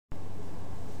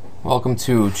Welcome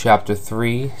to Chapter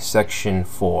 3, Section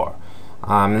 4.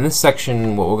 In this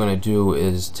section, what we're going to do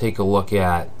is take a look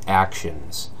at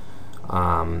actions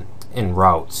and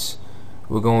routes.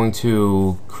 We're going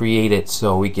to create it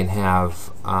so we can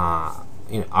have our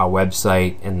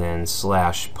website and then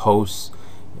 /posts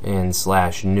and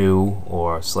 /new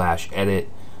or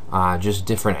 /edit, just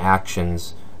different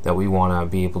actions that we want to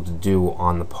be able to do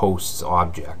on the posts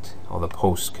object or the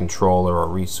post controller or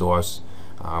resource,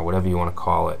 whatever you want to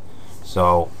call it.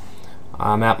 So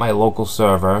I'm at my local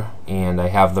server and I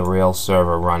have the Rails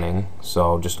server running,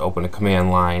 so just open a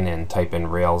command line and type in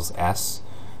Rails S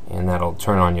and that'll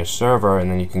turn on your server, and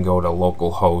then you can go to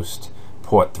localhost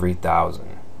port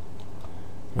 3000.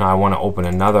 Now I want to open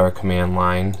another command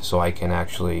line so I can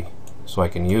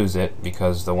use it,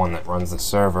 because the one that runs the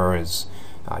server is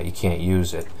you can't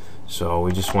use it. So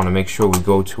we just want to make sure we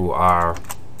go to our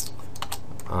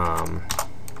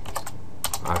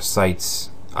sites,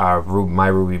 our My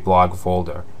Ruby blog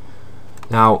folder.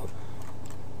 Now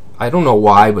I don't know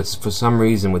why, but for some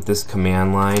reason with this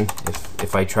command line,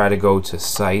 if I try to go to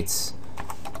sites,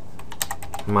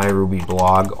 My Ruby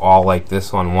blog, all like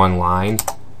this on one line,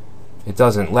 it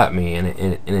doesn't let me, and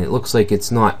it looks like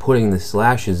it's not putting the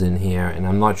slashes in here, and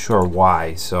I'm not sure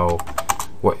why. So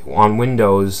on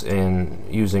Windows and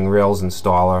using Rails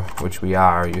installer, which we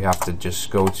are, you have to just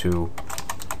go to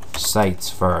sites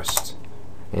first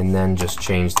and then just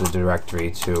change the directory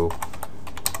to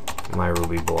My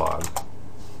Ruby blog.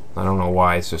 I don't know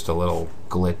why, it's just a little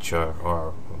glitch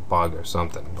or bug or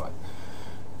something. But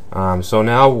so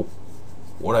now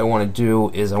what I want to do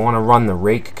is I want to run the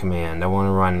rake command. I want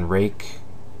to run rake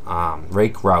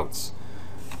routes,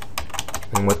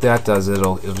 and what that does,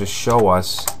 it'll just show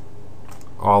us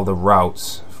all the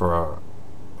routes for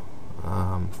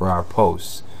our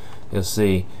posts. You'll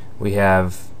see we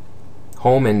have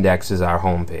home index is our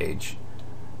home page,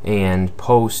 and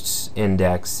posts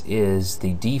index is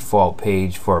the default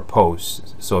page for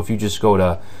posts. So if you just go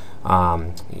to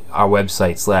our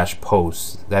website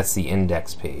 /posts, that's the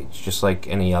index page, just like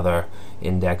any other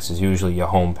index is usually your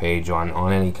home page on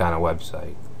any kind of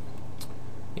website.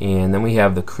 And then we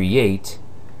have the create.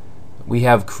 We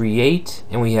have create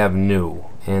and we have new,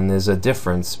 and there's a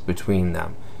difference between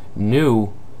them.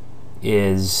 New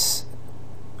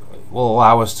will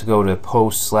allow us to go to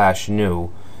post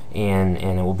 /new, and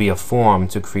it will be a form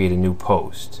to create a new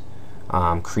post.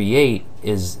 Create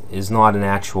is not an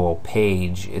actual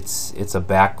page, it's a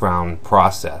background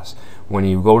process. When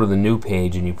you go to the new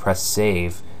page and you press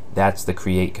save, that's the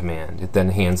create command. It then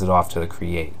hands it off to the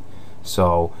create.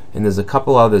 So, and there's a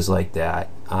couple others like that.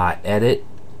 Edit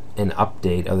and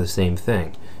update are the same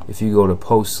thing. If you go to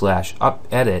post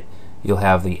 /edit, you'll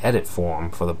have the edit form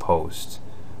for the post.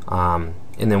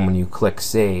 And then when you click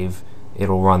save,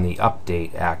 it'll run the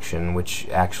update action, which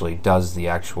actually does the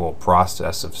actual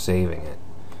process of saving it.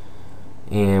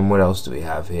 And what else do we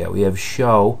have here? We have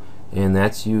show, and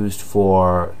that's used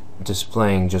for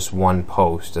displaying just one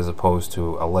post as opposed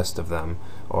to a list of them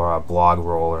or a blog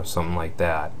roll or something like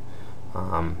that.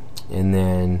 And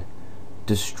then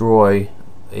destroy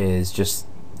is just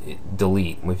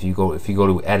delete. If you go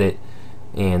to edit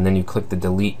and then you click the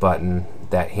delete button,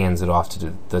 that hands it off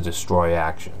to the destroy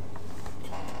action.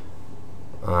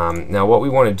 Now what we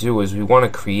want to do is we want to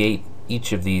create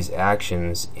each of these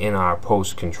actions in our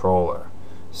post controller.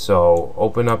 So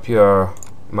open up your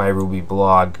My Ruby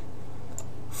blog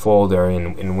folder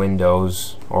in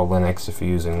Windows or Linux if you're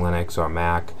using Linux or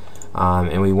Mac,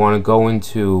 and we want to go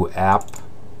into app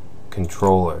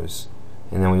controllers,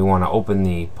 and then we want to open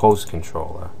the post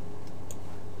controller.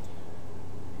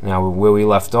 Now where we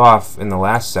left off in the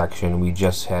last section, we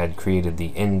just had created the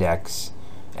index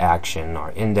action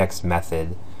or index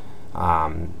method.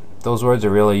 Those words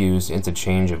are really used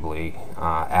interchangeably.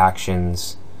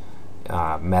 Actions,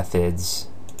 methods,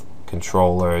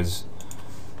 controllers.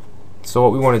 So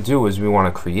what we want to do is we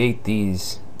want to create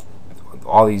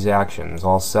all these actions,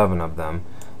 all 7 of them,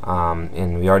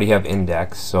 and we already have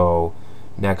index. So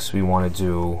next we want to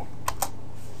do,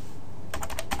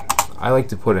 I like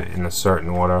to put it in a certain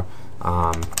order,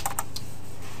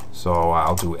 so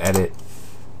I'll do edit,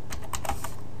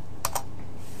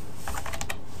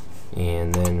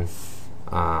 and then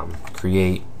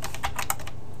create.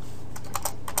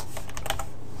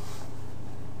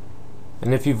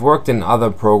 And if you've worked in other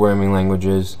programming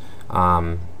languages,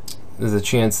 there's a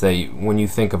chance that when you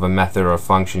think of a method or a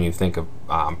function, you think of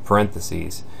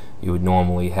parentheses. You would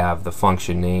normally have the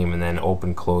function name and then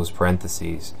open close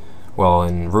parentheses. Well,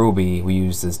 in Ruby we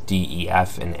use this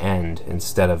def and end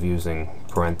instead of using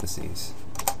parentheses.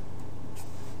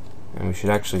 And we should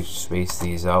actually space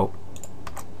these out.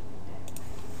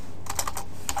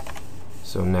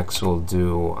 So next we'll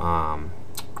do,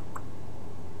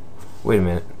 wait a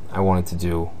minute, I wanted to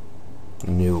do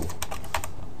new,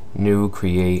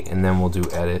 create, and then we'll do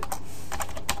edit.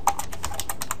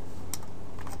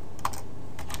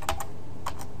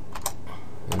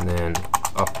 And then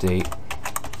update.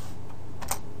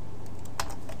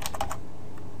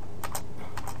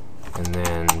 And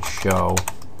then show.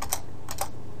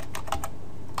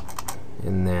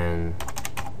 And then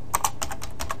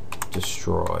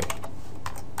destroy.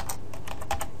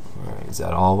 Alright, is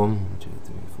that all of them? 1, 2,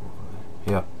 3, 4,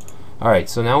 5. Yep. Alright,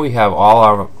 so now we have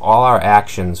all our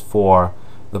actions for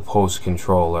the post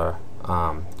controller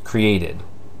created.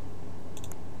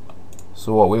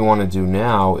 So what we want to do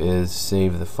now is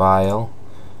save the file,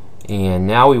 and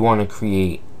now we want to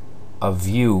create a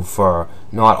view for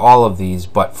not all of these,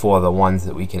 but for the ones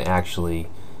that we can actually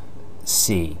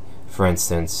see. For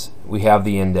instance, we have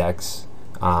the index.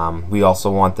 We also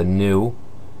want the new.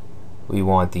 We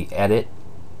want the edit,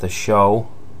 the show,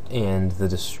 and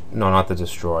the not the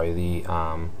destroy. The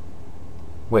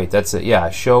wait, that's it. Yeah,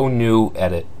 show, new,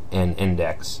 edit, and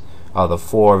index are the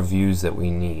 4 views that we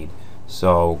need.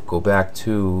 So go back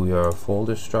to your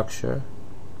folder structure.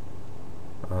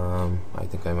 I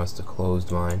think I must have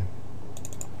closed mine.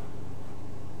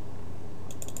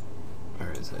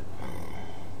 Where is it?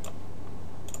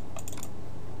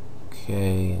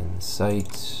 Okay, in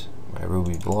sites, my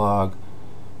Ruby blog,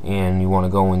 and you want to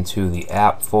go into the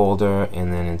app folder,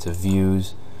 and then into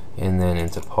views, and then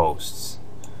into posts.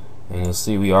 And you'll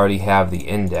see we already have the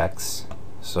index.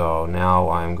 So now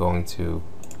I'm going to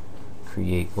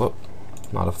create, whoop,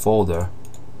 not a folder.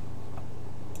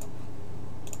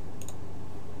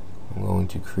 I'm going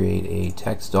to create a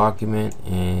text document,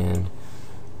 and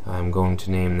I'm going to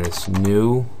name this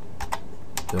new.index.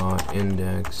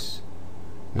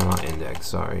 Not index,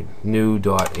 sorry,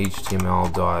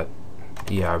 new.html.erb.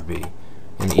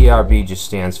 And ERB just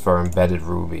stands for embedded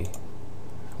Ruby,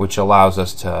 which allows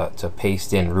us to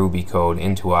paste in Ruby code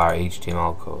into our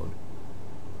HTML code.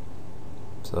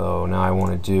 So now I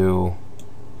want to do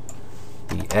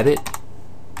the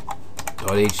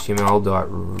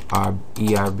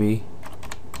edit.html.erb,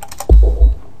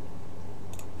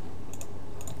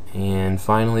 and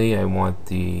finally I want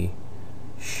the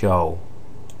show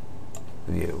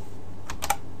view,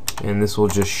 and this will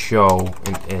just show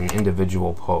an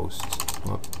individual post.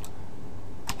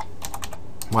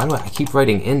 Why do I keep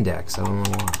writing index? I don't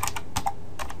know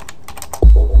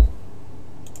why.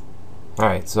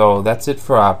 Alright, so that's it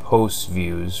for our post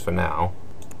views for now.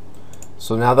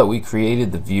 So now that we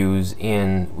created the views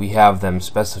and we have them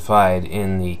specified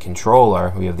in the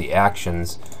controller, we have the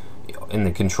actions in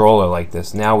the controller like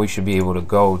this, now we should be able to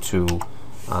go to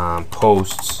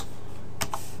posts.new,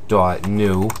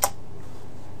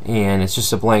 and it's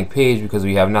just a blank page because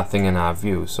we have nothing in our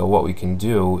view. So what we can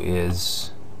do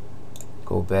is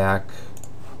go back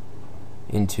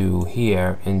into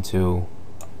here, into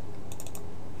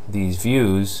these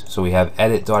views. So we have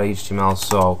edit.html,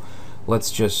 so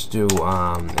let's just do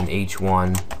an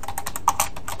h1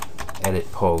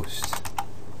 edit post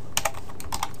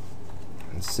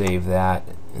and save that,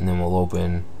 and then we'll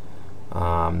open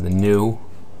the new,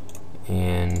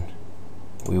 and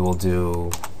we will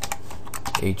do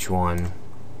h1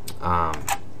 add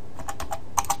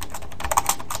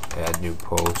new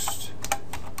post,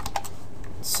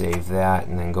 save that,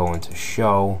 and then go into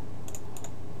show.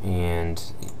 And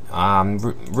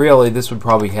really this would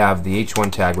probably have the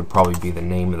h1 tag would probably be the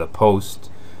name of the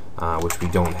post, which we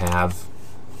don't have,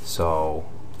 so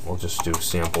we'll just do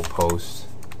sample post,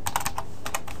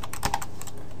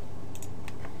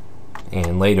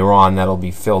 and later on that'll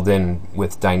be filled in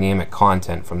with dynamic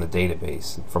content from the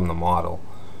database, from the model.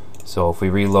 So if we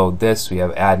reload this, we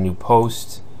have add new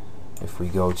post. If we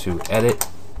go to edit,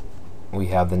 we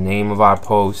have the name of our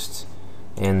post,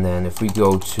 and then if we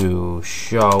go to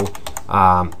show,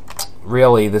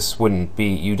 really this wouldn't be,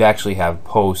 you'd actually have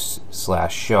post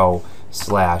slash show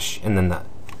slash and then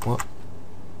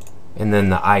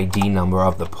the ID number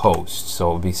of the post, so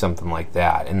it would be something like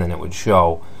that, and then it would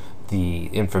show the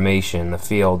information, the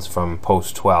fields from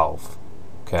post 12.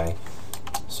 Okay,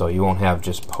 so you won't have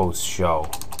just post show.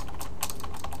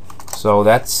 So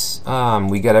that's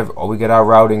we get our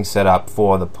routing set up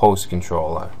for the post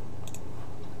controller.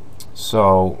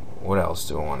 So what else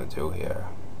do I want to do here?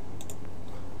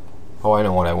 Oh, I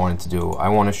know what I wanted to do. I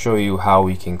want to show you how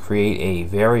we can create a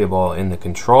variable in the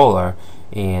controller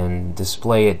and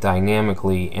display it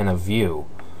dynamically in a view.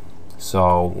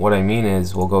 So what I mean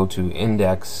is we'll go to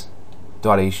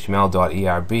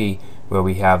index.html.erb where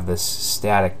we have this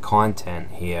static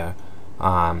content here.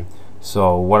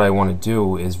 So what I want to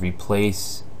do is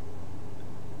replace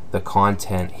the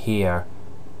content here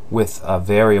with a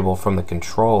variable from the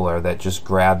controller that just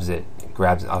grabs it.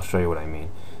 I'll show you what I mean.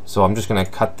 So I'm just going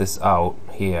to cut this out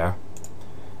here,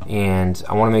 and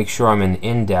I want to make sure I'm in the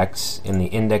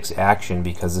index action,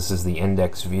 because this is the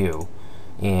index view.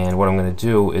 And what I'm going to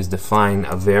do is define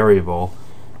a variable,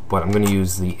 but I'm going to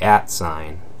use the @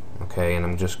 sign. Okay, and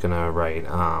I'm just going to write,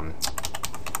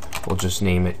 we'll just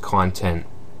name it content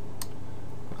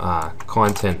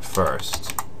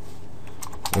first,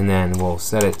 and then we'll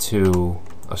set it to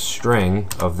a string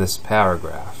of this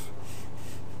paragraph.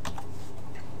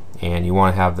 And you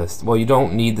want to have this, well, you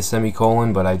don't need the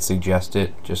semicolon, but I'd suggest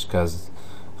it just because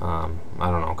I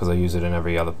don't know, because I use it in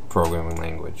every other programming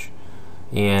language.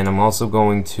 And I'm also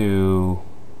going to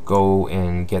go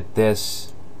and get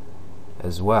this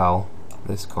as well,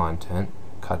 this content,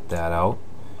 cut that out,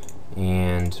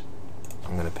 and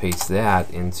I'm going to paste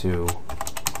that into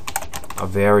a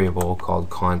variable called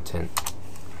content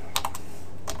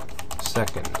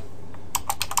second.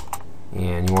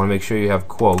 And you want to make sure you have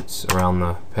quotes around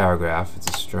the paragraph. It's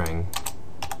a string.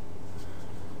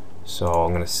 So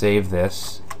I'm going to save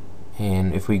this,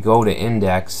 and if we go to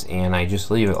index and I just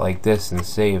leave it like this and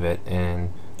save it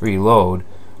and reload,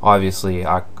 obviously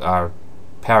our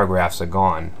paragraphs are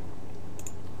gone.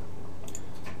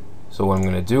 So what I'm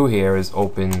going to do here is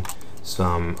open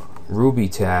some Ruby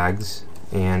tags,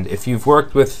 and if you've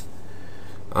worked with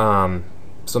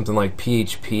something like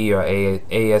PHP or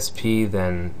ASP,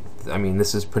 then I mean,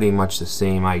 this is pretty much the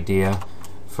same idea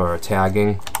for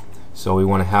tagging. So we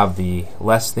want to have the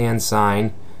less than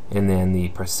sign and then the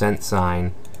 %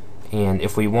 sign, and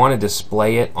if we want to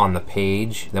display it on the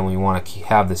page, then we want to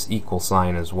have this equal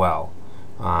sign as well.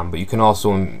 But you can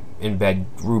also embed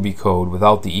Ruby code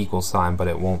without the equal sign, but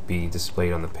it won't be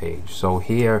displayed on the page. So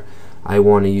here I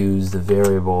want to use the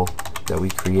variable that we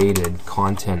created,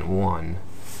 content1,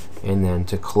 and then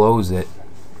to close it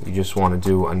you just want to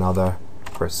do another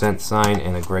 % sign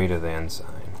and a greater than sign.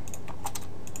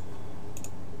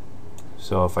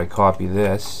 So if I copy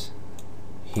this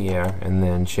here and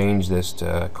then change this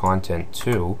to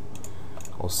content2,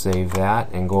 we'll save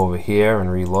that and go over here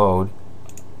and reload,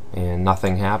 and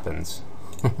nothing happens.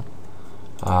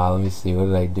 Let me see, what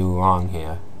did I do wrong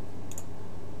here?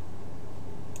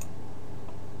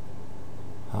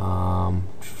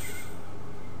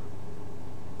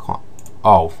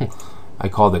 Oh, I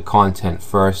called it content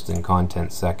first and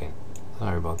content second.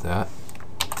 Sorry about that.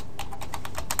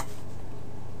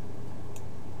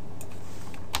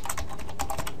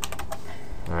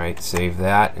 Alright, save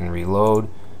that and reload,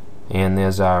 and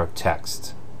there's our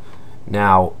text.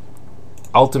 Now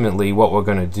ultimately what we're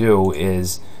going to do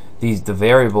is the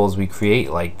variables we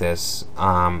create like this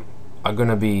are going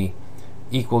to be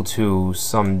equal to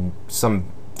some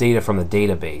data from the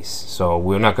database. So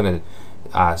we're not going to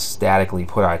statically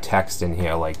put our text in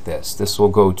here like this. This will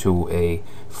go to a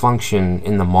function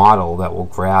in the model that will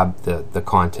grab the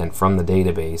content from the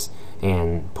database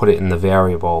and put it in the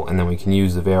variable, and then we can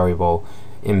use the variable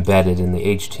embedded in the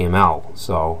HTML.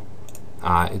 So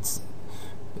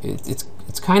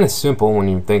it's kind of simple when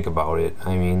you think about it.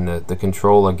 I mean, the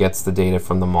controller gets the data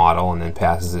from the model and then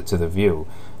passes it to the view.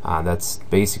 That's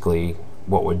basically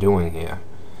what we're doing here.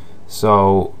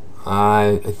 So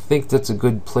I think that's a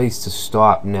good place to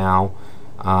stop now.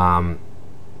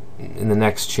 In the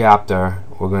next chapter,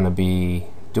 we're going to be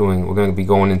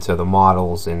going into the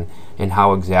models and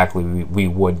how exactly we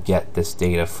would get this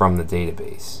data from the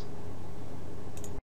database.